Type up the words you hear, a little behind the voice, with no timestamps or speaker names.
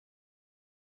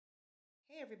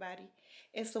Everybody,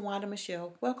 it's LaWanda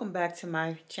Michelle. Welcome back to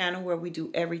my channel where we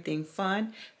do everything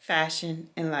fun,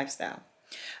 fashion, and lifestyle.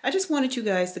 I just wanted you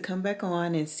guys to come back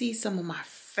on and see some of my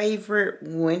favorite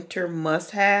winter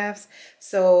must-haves.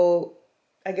 So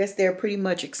I guess they're pretty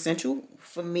much essential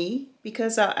for me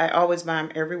because I always buy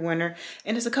them every winter.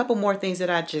 And there's a couple more things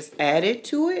that I just added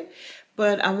to it.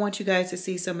 But I want you guys to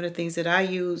see some of the things that I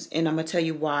use, and I'm going to tell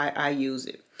you why I use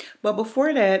it. But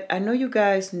before that, I know you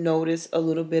guys noticed a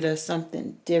little bit of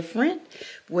something different.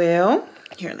 Well,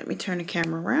 here, let me turn the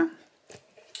camera around.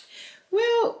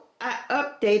 Well, I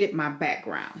updated my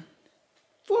background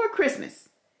for Christmas.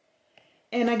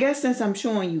 And I guess since I'm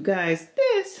showing you guys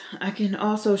this, I can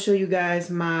also show you guys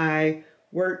my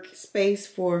workspace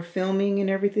for filming and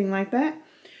everything like that.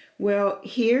 Well,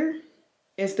 here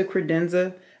is the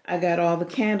credenza. I got all the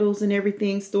candles and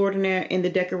everything stored in there and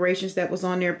the decorations that was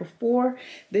on there before.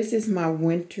 This is my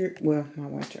winter, well, my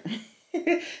winter.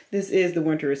 This is the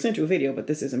winter essential video, but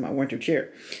this isn't my winter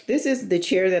chair. This is the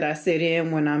chair that I sit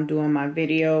in when I'm doing my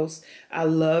videos. I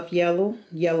love yellow.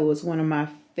 Yellow is one of my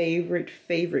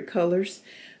favorite colors.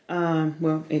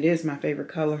 Well, it is my favorite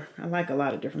color. I like a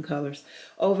lot of different colors.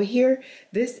 Over here,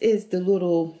 this is the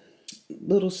little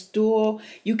stool.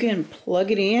 You can plug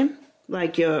it in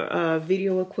like your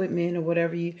video equipment or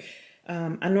whatever you.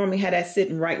 I normally have that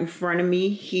sitting right in front of me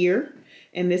here.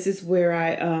 And this is where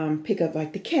I pick up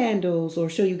like the candles or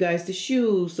show you guys the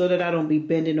shoes so that I don't be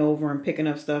bending over and picking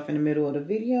up stuff in the middle of the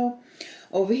video.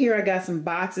 Over here I got some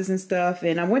boxes and stuff,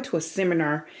 and I went to a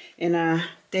seminar and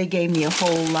they gave me a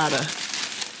whole lot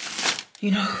of,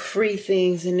 you know, free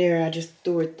things in there. I just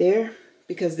threw it there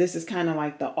because this is kind of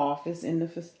like the office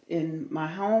in my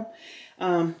home.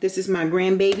 This is my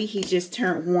grandbaby. He just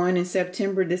turned 1 in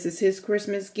September. This is his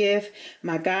Christmas gift.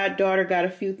 My goddaughter got a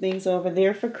few things over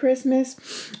there for Christmas.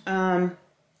 And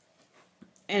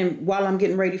while I'm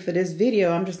getting ready for this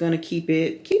video, I'm just going to keep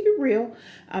it real.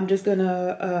 I'm just going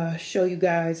to show you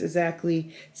guys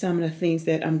exactly some of the things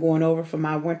that I'm going over for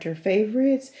my winter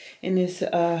favorites. And this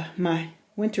my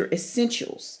winter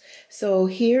essentials. So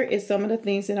here is some of the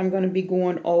things that I'm going to be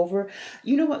going over.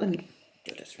 You know what? Let me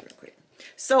do this real quick.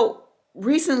 So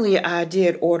recently I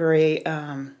did order a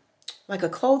like a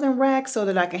clothing rack so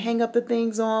that I can hang up the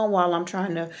things on while I'm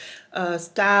trying to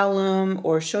style them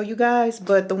or show you guys.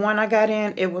 But the one I got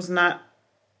in, it wasn't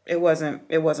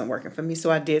working for me, so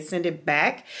I did send it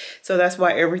back. So that's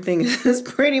why everything is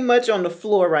pretty much on the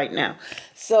floor right now.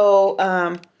 So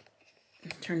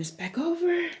turn this back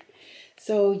over.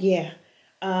 So yeah,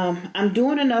 I'm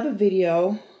doing another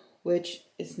video, which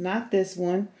is not this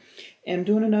one. I'm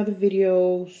doing another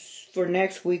video for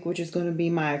next week, which is going to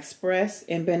be my Express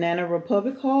and Banana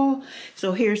Republic haul.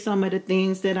 So here's some of the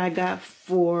things that I got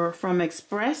from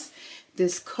Express.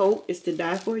 This coat is to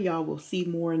die for. Y'all will see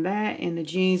more of that, and the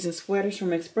jeans and sweaters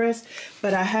from Express.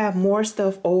 But I have more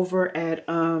stuff over at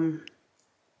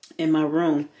in my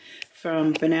room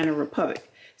from Banana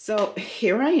Republic. So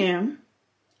here I am.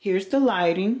 Here's the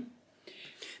lighting.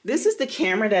 This is the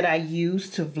camera that I use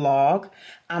to vlog.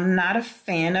 I'm not a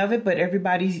fan of it, but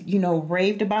everybody, you know,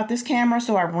 raved about this camera,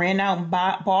 so I ran out and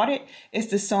bought it.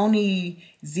 It's the Sony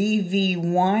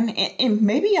ZV-1, and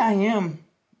maybe I am.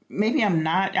 Maybe I'm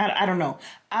not. I don't know.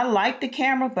 I like the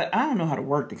camera, but I don't know how to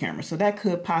work the camera. So that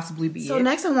could possibly be it. So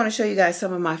next I want to show you guys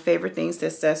some of my favorite things to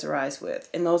accessorize with.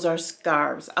 And those are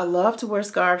scarves. I love to wear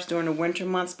scarves during the winter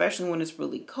months, especially when it's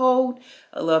really cold.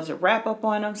 I love to wrap up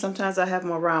on them. Sometimes I have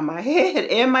them around my head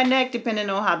and my neck, depending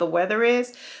on how the weather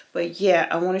is. But yeah,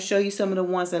 I want to show you some of the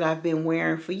ones that I've been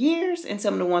wearing for years and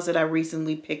some of the ones that I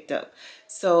recently picked up.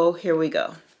 So here we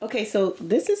go. Okay, so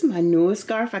this is my newest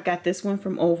scarf. I got this one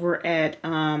from over at,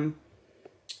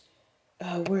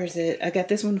 where is it? I got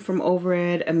this one from over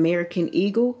at American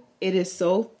Eagle. It is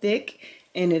so thick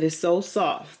and it is so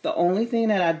soft. The only thing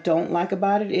that I don't like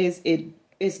about it is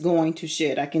it's going to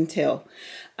shed. I can tell.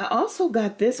 I also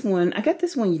got this one. I got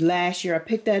this one last year. I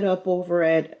picked that up over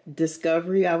at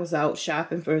Discovery. I was out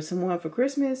shopping for someone for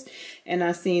Christmas and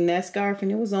I seen that scarf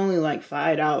and it was only like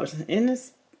 $5. And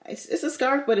it's a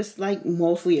scarf, but it's like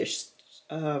mostly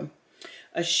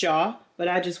a shawl, but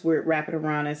I just wrap it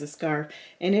around as a scarf,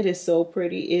 and it is so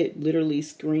pretty. It literally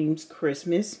screams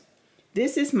Christmas.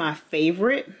 This is my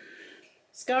favorite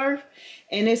scarf,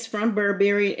 and it's from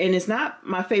Burberry, and it's not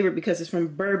my favorite because it's from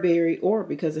Burberry or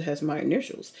because it has my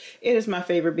initials. It is my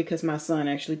favorite because my son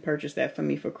actually purchased that for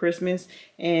me for Christmas,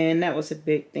 and that was a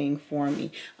big thing for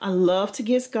me. I love to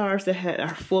get scarves that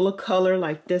are full of color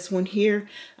like this one here.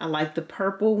 I like the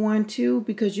purple one too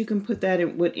because you can put that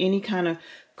in with any kind of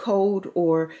coat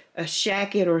or a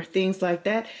jacket or things like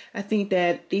that. I think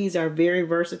that these are very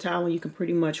versatile and you can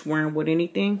pretty much wear them with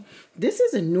anything. This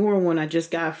is a newer one I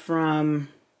just got from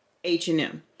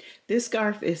H&M. This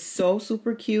scarf is so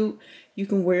super cute. You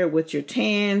can wear it with your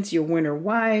tans, your winter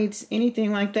whites,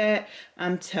 anything like that.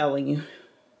 I'm telling you,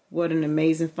 what an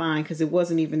amazing find, because it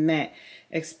wasn't even that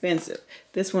expensive.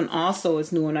 This one also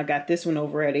is new, and I got this one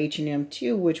over at H&M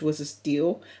too, which was a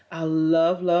steal. I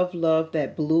love, love, love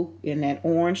that blue and that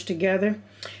orange together.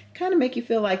 Kind of make you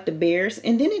feel like the bears.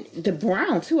 And then the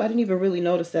brown too. I didn't even really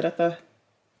notice that. I thought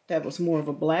that was more of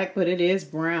a black, but it is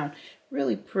brown.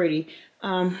 Really pretty.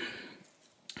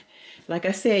 Like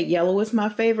I said, yellow is my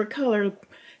favorite color.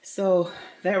 So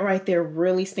that right there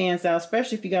really stands out,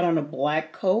 especially if you got on a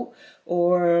black coat,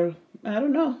 or I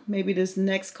don't know, maybe this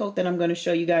next coat that I'm going to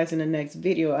show you guys in the next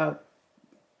video, I'll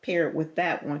pair it with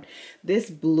that one. This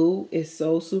blue is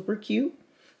so super cute.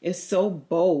 It's so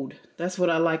bold. That's what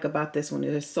I like about this one.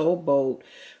 It is so bold.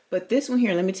 But this one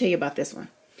here, let me tell you about this one.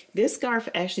 This scarf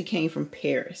actually came from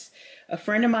Paris. A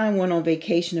friend of mine went on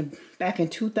vacation back in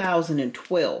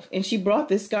 2012, and she brought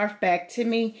this scarf back to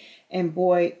me, and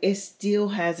boy, it still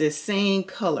has the same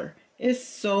color. It's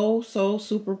so, so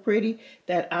super pretty.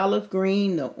 That olive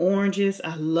green, the oranges.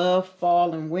 I love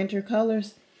fall and winter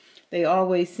colors. They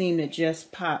always seem to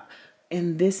just pop.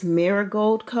 And this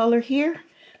marigold color here,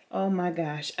 oh my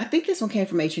gosh. I think this one came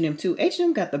from H&M too.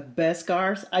 H&M got the best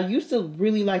scarves. I used to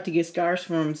really like to get scarves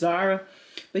from Zara,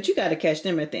 but you got to catch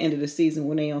them at the end of the season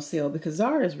when they on sale, because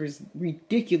Zara is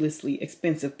ridiculously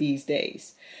expensive these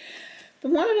days.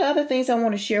 But one of the other things I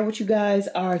want to share with you guys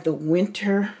are the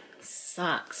winter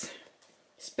socks.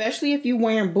 Especially if you're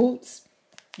wearing boots,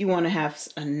 you want to have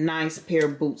a nice pair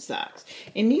of boot socks.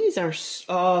 And these are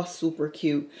all super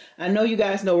cute. I know you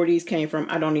guys know where these came from.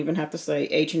 I don't even have to say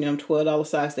H&M $12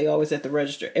 socks. They always at the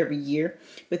register every year.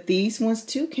 But these ones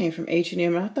too came from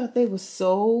H&M. And I thought they were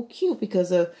so cute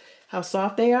because of how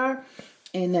soft they are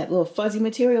and that little fuzzy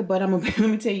material. But let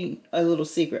me tell you a little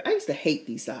secret. I used to hate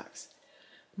these socks.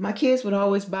 My kids would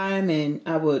always buy them and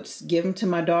I would give them to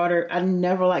my daughter. I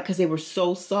never liked, because they were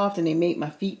so soft and they made my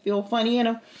feet feel funny in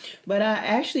them. But I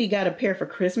actually got a pair for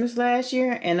Christmas last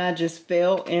year and I just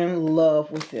fell in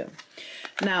love with them.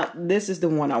 Now, this is the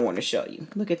one I want to show you.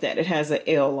 Look at that. It has an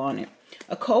L on it.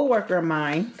 A co-worker of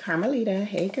mine, Carmelita,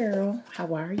 hey girl,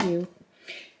 how are you?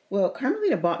 Well,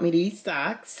 Carmelita bought me these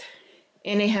socks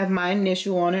and they have my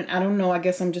initial on it. I don't know, I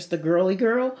guess I'm just a girly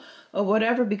girl or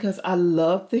whatever, because I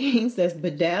love things that's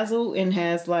bedazzled and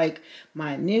has like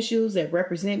my initials that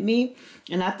represent me.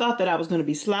 And I thought that I was going to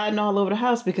be sliding all over the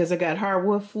house because I got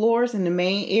hardwood floors in the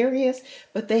main areas,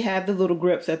 but they have the little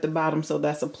grips at the bottom, so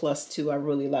that's a plus too. I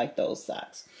really like those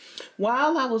socks.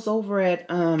 While I was over at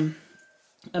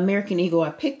American Eagle,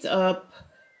 I picked up,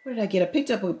 what did I get? I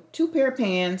picked up 2 pair of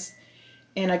pants,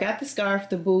 and I got the scarf,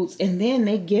 the boots, and then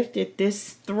they gifted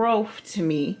this throw to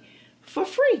me for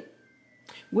free,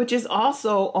 which is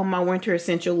also on my winter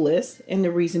essential list. And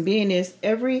the reason being is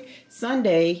every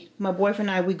Sunday, my boyfriend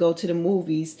and I, we go to the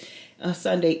movies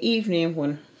Sunday evening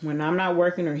when I'm not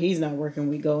working or he's not working,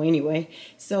 we go anyway.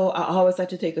 So I always like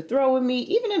to take a throw with me.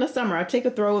 Even in the summer, I take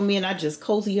a throw with me and I just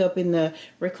cozy up in the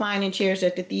reclining chairs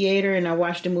at the theater and I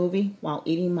watch the movie while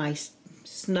eating my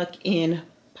snuck in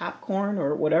popcorn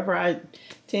or whatever I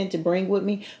tend to bring with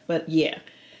me. But yeah,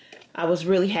 I was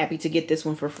really happy to get this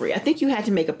one for free. I think you had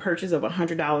to make a purchase of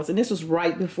 $100, and this was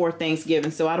right before Thanksgiving,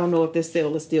 so I don't know if this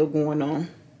sale is still going on.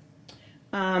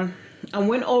 I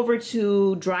went over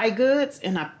to Dry Goods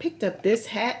and I picked up this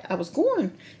hat. I was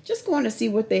just going to see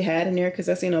what they had in there because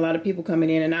I've seen a lot of people coming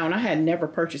in and out, and I had never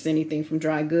purchased anything from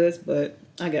Dry Goods, but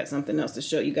I got something else to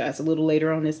show you guys a little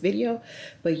later on this video.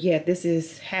 But yeah,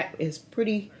 this hat is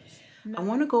pretty. I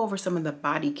want to go over some of the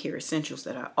body care essentials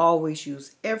that I always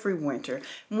use every winter.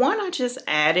 One I just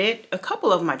added, a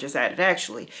couple of them I just added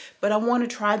actually, but I want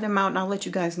to try them out and I'll let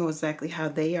you guys know exactly how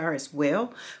they are as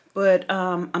well. But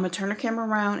I'm going to turn the camera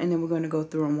around and then we're going to go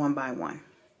through them one by one.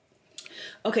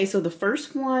 Okay, so the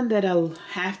first one that I'll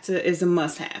have to is a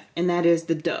must-have, and that is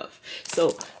the Dove.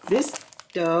 So this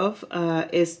Dove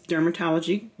is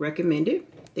dermatology recommended.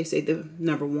 They say the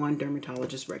 #1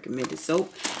 dermatologist recommended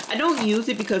soap. I don't use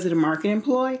it because of the marketing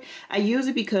ploy. I use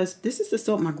it because this is the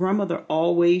soap my grandmother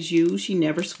always used. She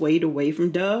never swayed away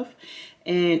from Dove.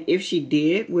 And if she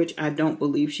did, which I don't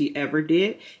believe she ever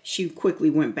did, she quickly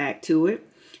went back to it.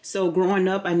 So growing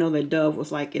up, I know that Dove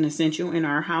was like an essential in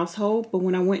our household. But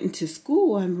when I went into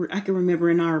school, I can remember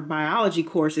in our biology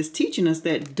courses teaching us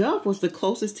that Dove was the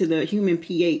closest to the human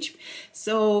pH.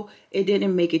 So it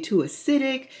didn't make it too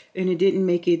acidic and it didn't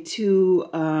make it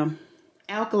too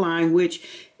alkaline, which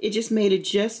it just made it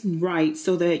just right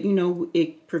so that, you know,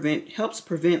 it helps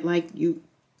prevent like you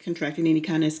contracting any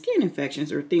kind of skin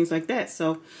infections or things like that.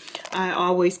 So I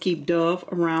always keep Dove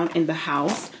around in the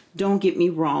house. Don't get me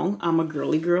wrong, I'm a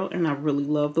girly girl and I really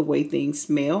love the way things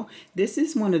smell. This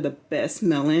is one of the best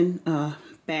smelling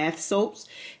bath soaps,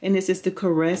 and this is the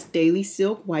Caress Daily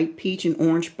Silk White Peach and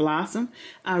Orange Blossom.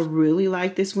 I really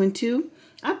like this one too.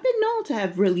 I've been known to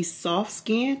have really soft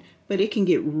skin, but it can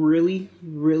get really,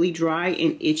 really dry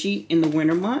and itchy in the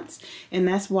winter months, and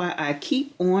that's why I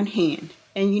keep on hand.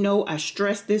 And you know, I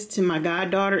stress this to my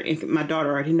goddaughter, and my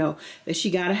daughter already know that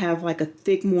she got to have like a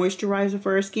thick moisturizer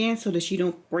for her skin so that she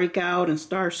don't break out and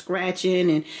start scratching.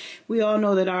 And we all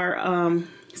know that our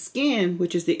skin,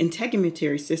 which is the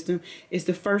integumentary system, is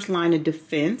the first line of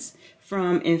defense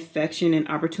from infection and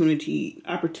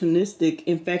opportunistic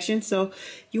infection. So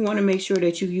you want to make sure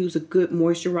that you use a good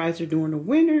moisturizer during the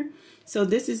winter. So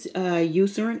this is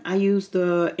Eucerin. I use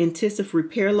the Intensive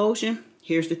Repair Lotion.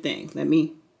 Here's the thing. Let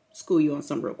me school you on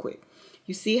something real quick.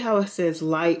 You see how it says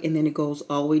light and then it goes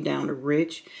all the way down to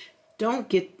rich?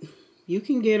 You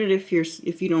can get it if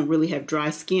you don't really have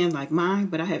dry skin like mine,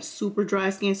 but I have super dry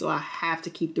skin, so I have to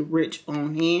keep the rich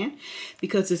on hand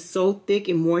because it's so thick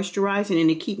and moisturizing,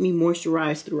 and it keeps me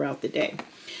moisturized throughout the day.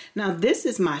 Now this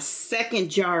is my second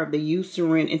jar of the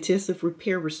Eucerin Intensive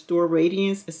Repair Restore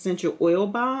Radiance Essential Oil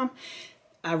Balm.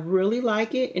 I really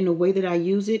like it, and the way that I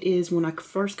use it is when I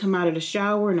first come out of the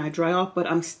shower and I dry off,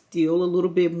 but I'm still a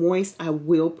little bit moist, I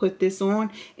will put this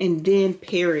on and then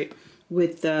pair it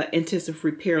with the Intensive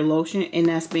Repair Lotion, and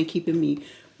that's been keeping me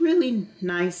really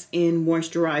nice and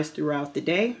moisturized throughout the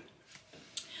day.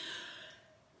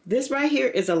 This right here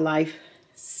is a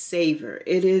lifesaver.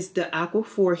 It is the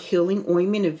Aquaphor Healing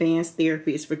Ointment Advanced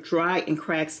Therapy. It's for dry and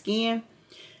cracked skin.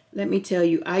 Let me tell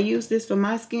you, I use this for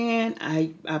my skin.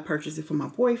 I purchased it for my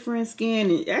boyfriend's skin.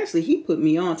 And actually, he put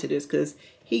me onto this because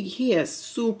he has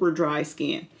super dry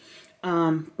skin.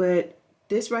 But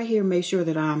this right here makes sure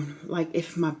that I'm, like,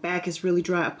 if my back is really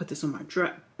dry, I put this on my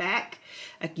back.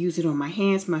 I use it on my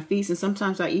hands, my feet, and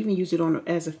sometimes I even use it on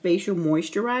as a facial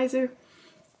moisturizer.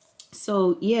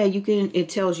 So, yeah, it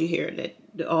tells you here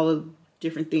that all of the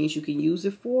different things you can use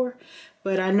it for.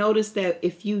 But I noticed that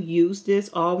if you use this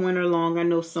all winter long, I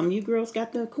know some of you girls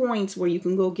got the coins where you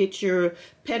can go get your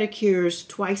pedicures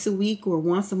twice a week or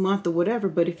once a month or whatever.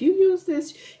 But if you use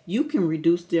this, you can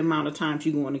reduce the amount of times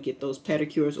you're going to get those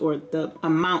pedicures, or the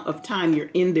amount of time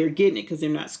you're in there getting it, because they're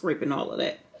not scraping all of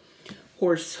that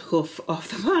horse hoof off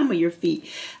the bottom of your feet.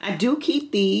 I do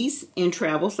keep these in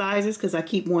travel sizes because I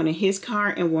keep one in his car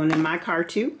and one in my car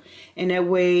too. And that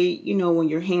way, you know, when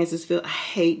your hands is filled, I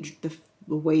hate the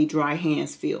way dry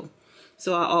hands feel,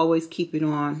 so I always keep it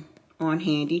on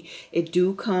handy. It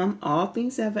do come, all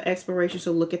things have an expiration,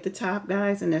 so look at the top,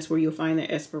 guys, and that's where you'll find the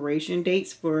expiration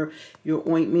dates for your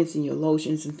ointments and your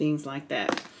lotions and things like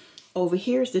that. Over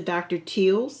here is the Dr.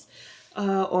 Teal's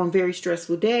on very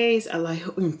stressful days. I like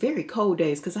in very cold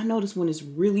days, because I notice when it's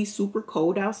really super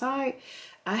cold outside,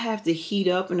 I have to heat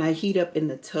up, and I heat up in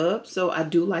the tub. So I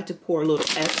do like to pour a little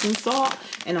Epsom salt,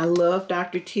 and I love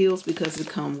Dr. Teal's because it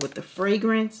comes with the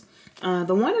fragrance.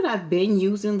 The one that I've been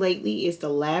using lately is the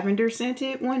lavender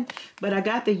scented one, but I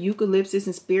got the eucalyptus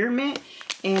and spearmint,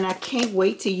 and I can't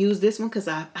wait to use this one because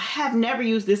I have never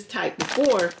used this type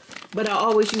before, but I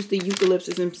always use the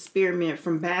eucalyptus and spearmint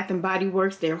from Bath and Body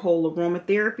Works, their whole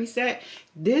aromatherapy set.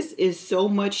 This is so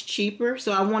much cheaper,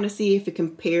 so I want to see if it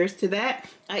compares to that.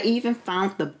 I even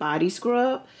found the body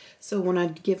scrub, so when I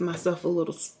give myself a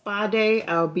little spa day,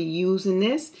 I'll be using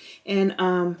this. And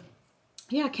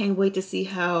yeah, I can't wait to see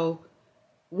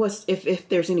if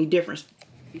there's any difference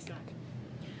besides.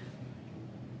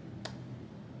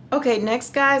 Okay,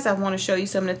 next, guys, I want to show you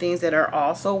some of the things that are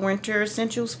also winter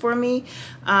essentials for me.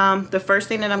 The first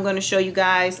thing that I'm going to show you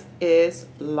guys is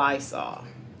Lysol.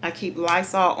 I keep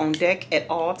Lysol on deck at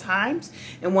all times,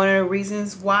 and one of the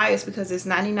reasons why is because it's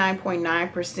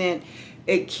 99.9%.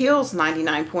 It kills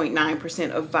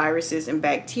 99.9% of viruses and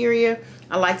bacteria.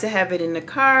 I like to have it in the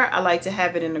car. I like to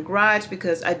have it in the garage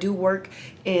because I do work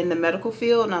in the medical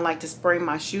field, and I like to spray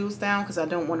my shoes down because I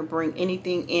don't want to bring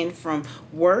anything in from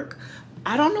work.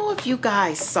 I don't know if you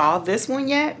guys saw this one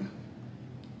yet.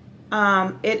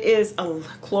 It is a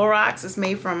Clorox. It's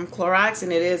made from Clorox,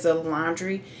 and it is a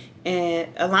laundry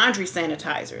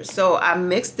sanitizer. So I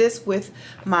mixed this with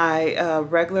my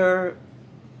regular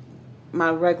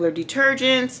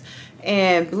detergents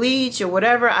and bleach or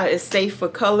whatever. It's safe for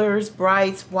colors,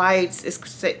 brights, whites.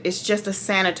 It's just a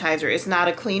sanitizer. It's not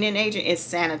a cleaning agent. It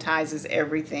sanitizes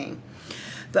everything.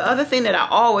 The other thing that I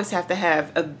always have to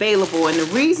have available, and the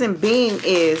reason being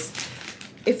is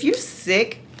if you're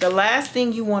sick the last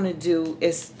thing you want to do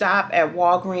is stop at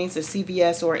Walgreens or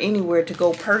CVS or anywhere to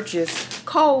go purchase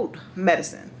cold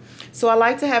medicine. So I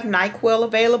like to have NyQuil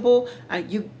available.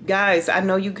 You guys, I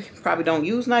know you probably don't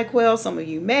use NyQuil, some of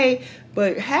you may,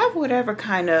 but have whatever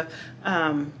kind of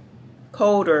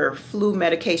cold or flu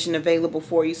medication available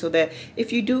for you, so that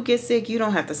if you do get sick, you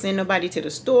don't have to send nobody to the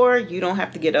store. You don't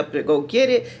have to get up to go get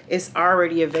it. It's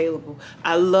already available.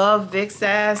 I love Vicks.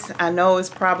 I know it's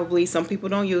probably, some people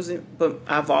don't use it, but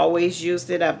I've always used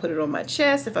it. I put it on my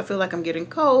chest if I feel like I'm getting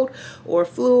cold or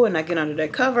flu and I get under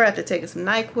that cover. I have to take some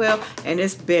NyQuil, and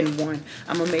it's been one.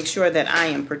 I'm gonna make sure that I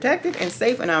am protected and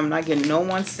safe and I'm not getting no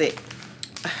one sick.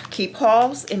 I keep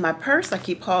Halls in my purse, I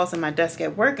keep Halls in my desk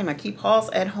at work, and I keep Halls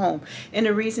at home. And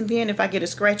the reason being, if I get a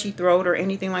scratchy throat or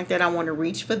anything like that, I want to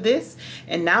reach for this.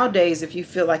 And nowadays, if you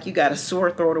feel like you got a sore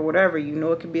throat or whatever, you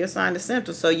know it can be a sign of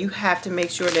symptoms. So you have to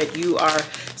make sure that you are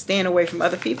staying away from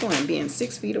other people and being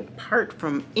 6 feet apart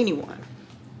from anyone.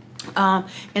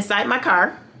 Inside my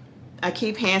car, I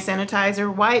keep hand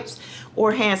sanitizer wipes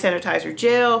or hand sanitizer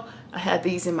gel. I have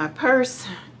these in my purse.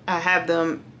 I have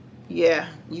them. Yeah,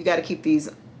 you got to keep these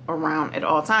around at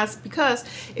all times, because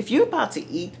if you're about to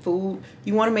eat food,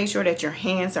 you want to make sure that your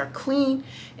hands are clean.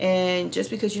 And just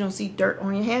because you don't see dirt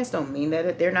on your hands don't mean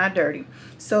that they're not dirty.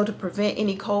 So to prevent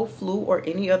any cold, flu, or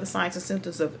any other signs and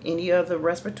symptoms of any other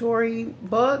respiratory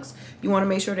bugs, you want to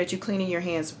make sure that you're cleaning your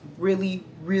hands really,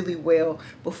 really well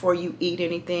before you eat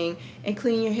anything, and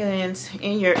clean your hands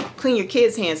and clean your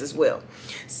kids' hands as well.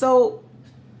 So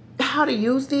how to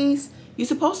use these? You're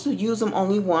supposed to use them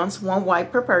only once, one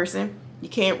wipe per person. You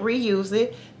can't reuse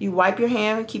it. You wipe your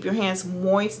hand, keep your hands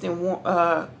moist and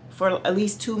for at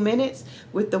least 2 minutes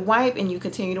with the wipe, and you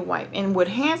continue to wipe. And with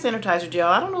hand sanitizer gel,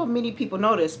 I don't know if many people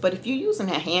know this, but if you're using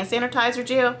a hand sanitizer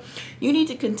gel, you need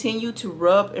to continue to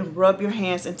rub your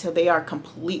hands until they are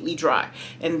completely dry.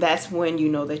 And that's when you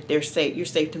know that they're safe. You're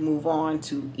safe to move on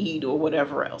to eat or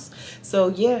whatever else. So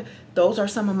yeah, those are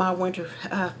some of my winter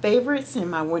favorites and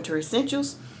my winter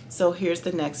essentials. So here's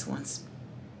the next ones.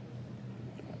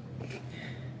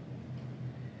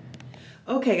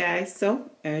 Okay guys, so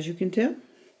as you can tell,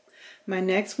 my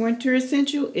next winter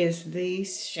essential is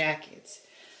these jackets.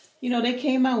 You know, they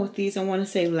came out with these, I want to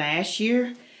say last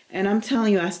year, and I'm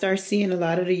telling you, I started seeing a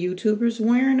lot of the YouTubers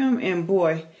wearing them, and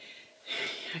boy,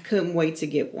 I couldn't wait to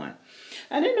get one.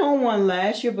 I didn't own one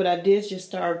last year, but I did just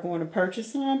start going to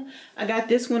purchase some. I got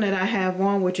this one that I have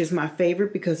on, which is my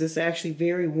favorite because it's actually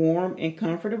very warm and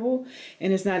comfortable,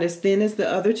 and it's not as thin as the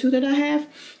other two that I have.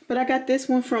 But I got this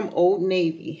one from Old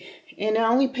Navy, and I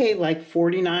only paid like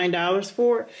 $49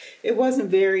 for it. It wasn't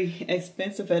very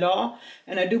expensive at all,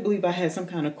 and I do believe I had some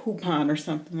kind of coupon or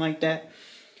something like that.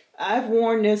 I've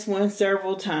worn this one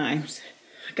several times.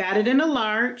 I got it in a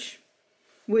large,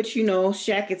 which, you know,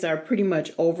 jackets are pretty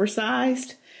much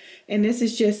oversized. And this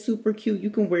is just super cute. You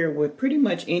can wear it with pretty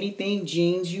much anything,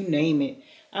 jeans, you name it.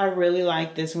 I really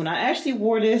like this one. I actually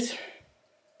wore this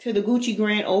to the Gucci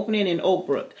grand opening in Oak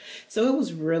Brook. So it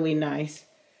was really nice.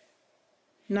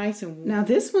 Nice and warm. Now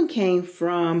this one came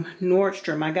from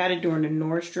Nordstrom. I got it during the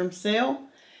Nordstrom sale.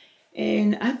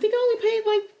 And I think I only paid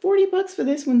like 40 bucks for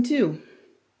this one too.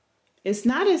 It's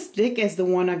not as thick as the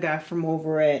one I got from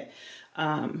over at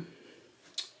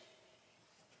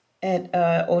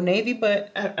Old Navy,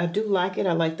 but I do like it.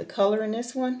 I like the color in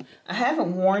this one. I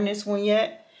haven't worn this one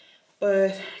yet,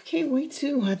 but I can't wait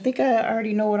to. I think I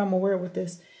already know what I'm gonna wear with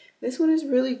this. This one is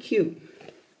really cute.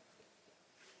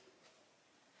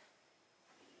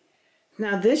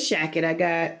 Now this jacket I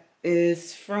got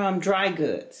is from Dry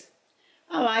Goods.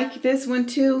 I like this one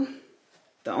too.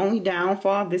 The only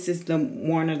downfall, this is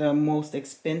one of the most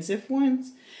expensive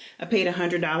ones. I paid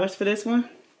 $100 for this one.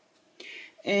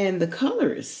 And the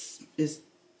color is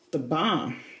the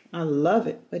bomb. I love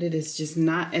it, but it is just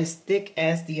not as thick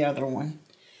as the other one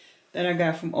that I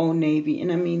got from Old Navy.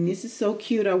 And I mean, this is so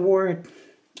cute. I wore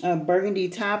a burgundy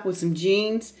top with some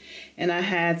jeans, and I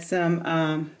had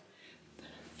some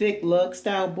thick lug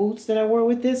style boots that I wore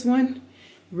with this one.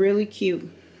 Really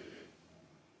cute.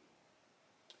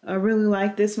 I really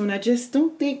like this one. I just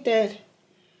don't think that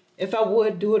if I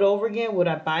would do it over again, would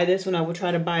I buy this one? I would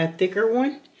try to buy a thicker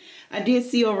one. I did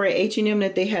see over at H&M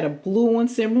that they had a blue one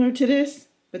similar to this,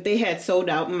 but they had sold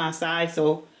out in my size,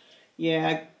 so yeah,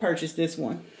 I purchased this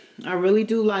one. I really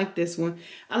do like this one.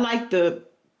 I like the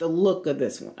look of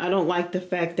this one. I don't like the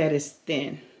fact that it's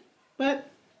thin,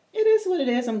 but it is what it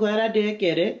is. I'm glad I did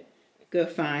get it. Good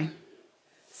find.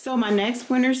 So my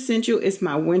next winter essential is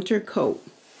my winter coat.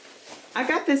 I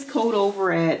got this coat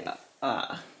over at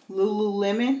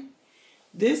Lululemon.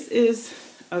 This is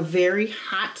a very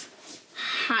hot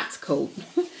coat.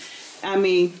 I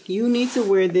mean, you need to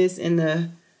wear this in the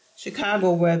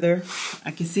Chicago weather.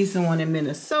 I can see someone in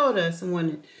Minnesota, someone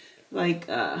in like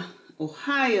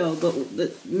Ohio,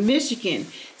 the Michigan,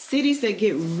 cities that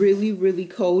get really, really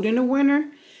cold in the winter.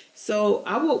 So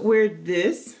I would wear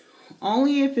this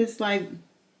only if it's like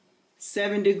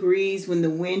 7 degrees when the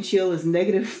wind chill is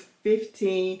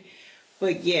 -15.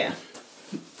 But yeah,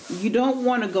 you don't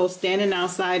want to go standing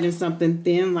outside in something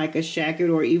thin like a jacket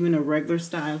or even a regular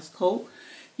style coat.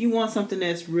 You want something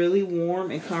that's really warm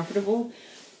and comfortable.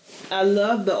 I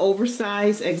love the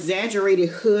oversized exaggerated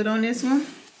hood on this one.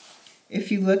 If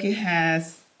you look, it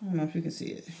has, I don't know if you can see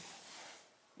it.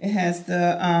 It has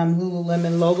the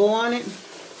Lululemon logo on it.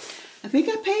 I think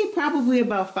I paid probably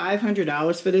about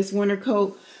 $500 for this winter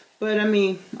coat. But I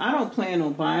mean, I don't plan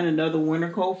on buying another winter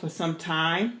coat for some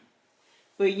time.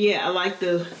 But yeah, I like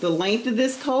the length of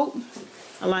this coat.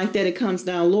 I like that it comes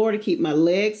down lower to keep my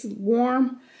legs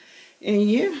warm. And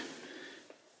yeah,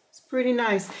 it's pretty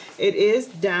nice. It is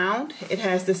down. It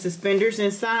has the suspenders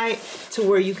inside to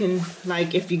where you can,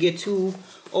 like, if you get too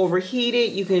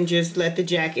overheated, you can just let the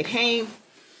jacket hang.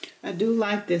 I do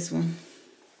like this one.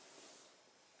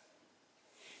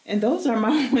 And those are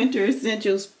my winter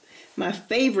essentials. My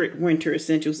favorite winter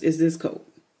essentials is this coat.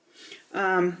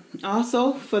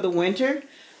 Also, for the winter,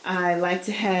 I like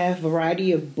to have a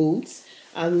variety of boots.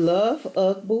 I love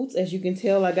Ugg boots. As you can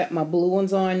tell, I got my blue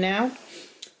ones on now.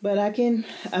 But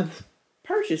I've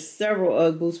purchased several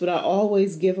Ugg boots, but I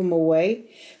always give them away.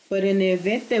 But in the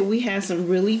event that we have some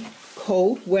really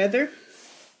cold weather,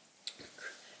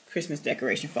 Christmas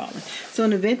decoration falling. So in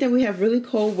the event that we have really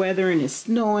cold weather and it's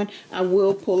snowing, I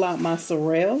will pull out my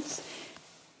Sorels.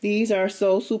 These are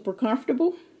so super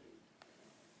comfortable.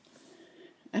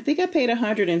 I think I paid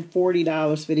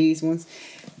 $140 for these ones.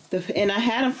 And I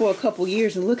had them for a couple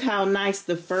years, and look how nice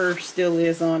the fur still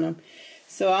is on them.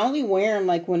 So I only wear them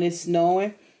like when it's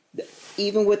snowing.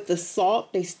 Even with the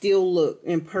salt, they still look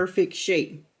in perfect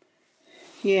shape.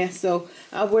 Yeah, so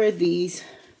I wear these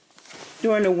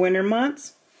during the winter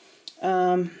months.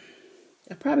 I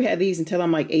probably had these until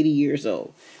I'm like 80 years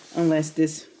old, unless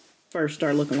this first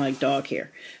start looking like dog hair.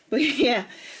 But yeah,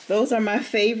 those are my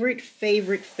favorite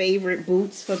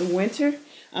boots for the winter.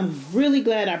 I'm really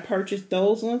glad I purchased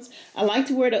those ones. I like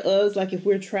to wear the Uggs, like if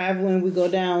we're traveling, we go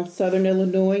down Southern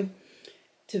Illinois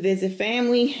to visit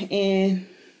family, and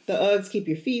the Uggs keep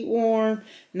your feet warm.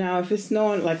 Now, if it's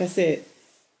snowing, like I said,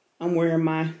 I'm wearing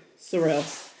my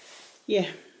Sorels. Yeah.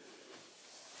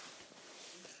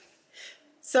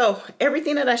 So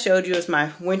everything that I showed you is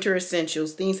my winter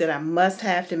essentials, things that I must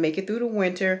have to make it through the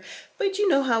winter. But you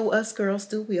know how us girls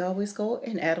do. We always go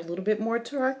and add a little bit more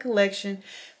to our collection.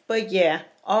 But yeah,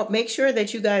 I'll make sure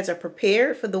that you guys are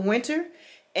prepared for the winter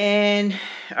and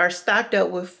are stocked up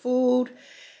with food,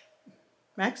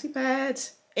 maxi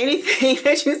pads, anything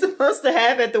that you're supposed to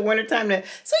have at the winter time. So you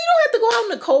don't have to go out in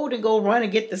the cold and go run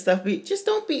and get the stuff. Just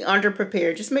don't be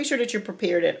underprepared. Just make sure that you're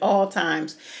prepared at all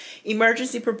times.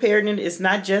 Emergency preparedness is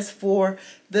not just for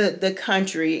the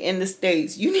country and the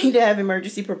states. You need to have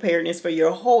emergency preparedness for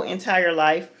your whole entire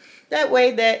life. That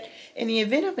way that in the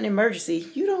event of an emergency,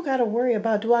 you don't got to worry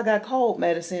about, do I got cold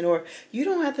medicine? Or you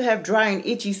don't have to have dry and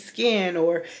itchy skin.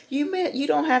 Or you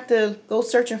don't have to go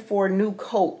searching for a new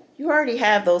coat. You already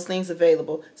have those things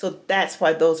available. So that's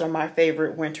why those are my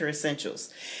favorite winter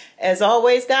essentials. As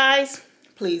always, guys,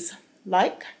 please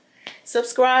like,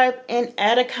 subscribe, and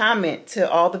add a comment to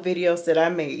all the videos that I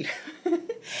made.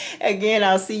 Again,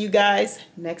 I'll see you guys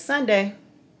next Sunday.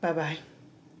 Bye-bye.